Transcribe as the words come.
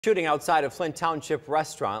Shooting outside a Flint Township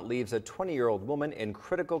restaurant leaves a 20-year-old woman in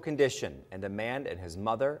critical condition and a man and his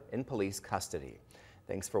mother in police custody.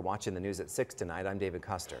 Thanks for watching the news at 6 tonight. I'm David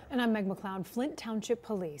Custer. And I'm Meg McLeod. Flint Township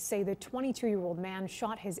Police say the 22-year-old man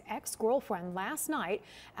shot his ex-girlfriend last night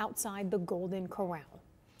outside the Golden Corral.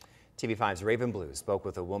 TV5's Raven Blue spoke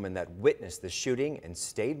with a woman that witnessed the shooting and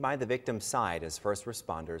stayed by the victim's side as first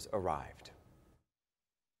responders arrived.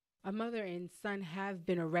 A mother and son have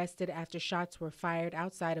been arrested after shots were fired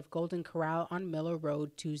outside of Golden Corral on Miller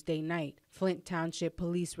Road Tuesday night. Flint Township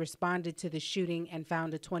Police responded to the shooting and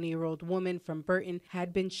found a 20-year-old woman from Burton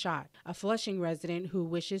had been shot. A Flushing resident who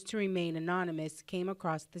wishes to remain anonymous came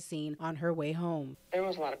across the scene on her way home. There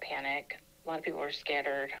was a lot of panic. A lot of people were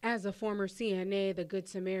scattered. As a former CNA, the Good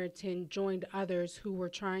Samaritan joined others who were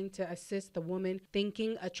trying to assist the woman,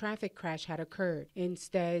 thinking a traffic crash had occurred.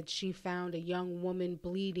 Instead, she found a young woman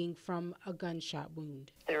bleeding from a gunshot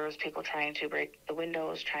wound. There was people trying to break the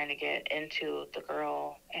windows, trying to get into the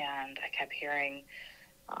girl, and I kept hearing,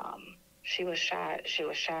 she was shot, she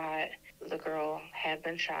was shot. The girl had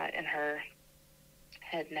been shot in her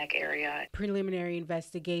head neck area. Preliminary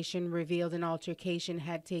investigation revealed an altercation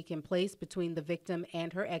had taken place between the victim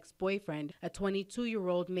and her ex-boyfriend, a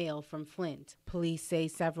 22-year-old male from Flint. Police say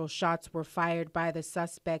several shots were fired by the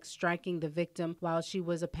suspect, striking the victim while she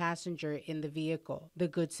was a passenger in the vehicle. The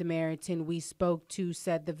Good Samaritan we spoke to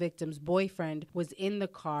said the victim's boyfriend was in the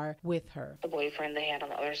car with her. The boyfriend they had on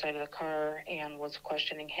the other side of the car and was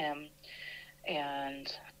questioning him,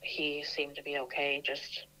 and he seemed to be okay,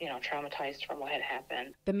 just, traumatized from what had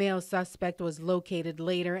happened. The male suspect was located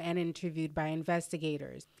later and interviewed by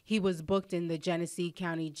investigators. He was booked in the Genesee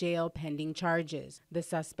County Jail pending charges. The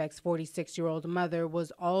suspect's 46-year-old mother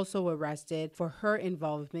was also arrested for her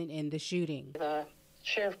involvement in the shooting. The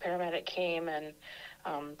sheriff paramedic came and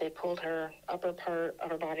they pulled her upper part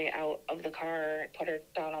of her body out of the car, put her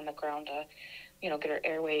down on the ground to, get her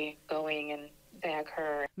airway going and bag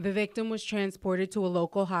her. The victim was transported to a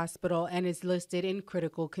local hospital and is listed in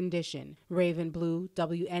critical condition. Raven Blue,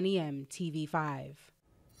 WNEM TV5.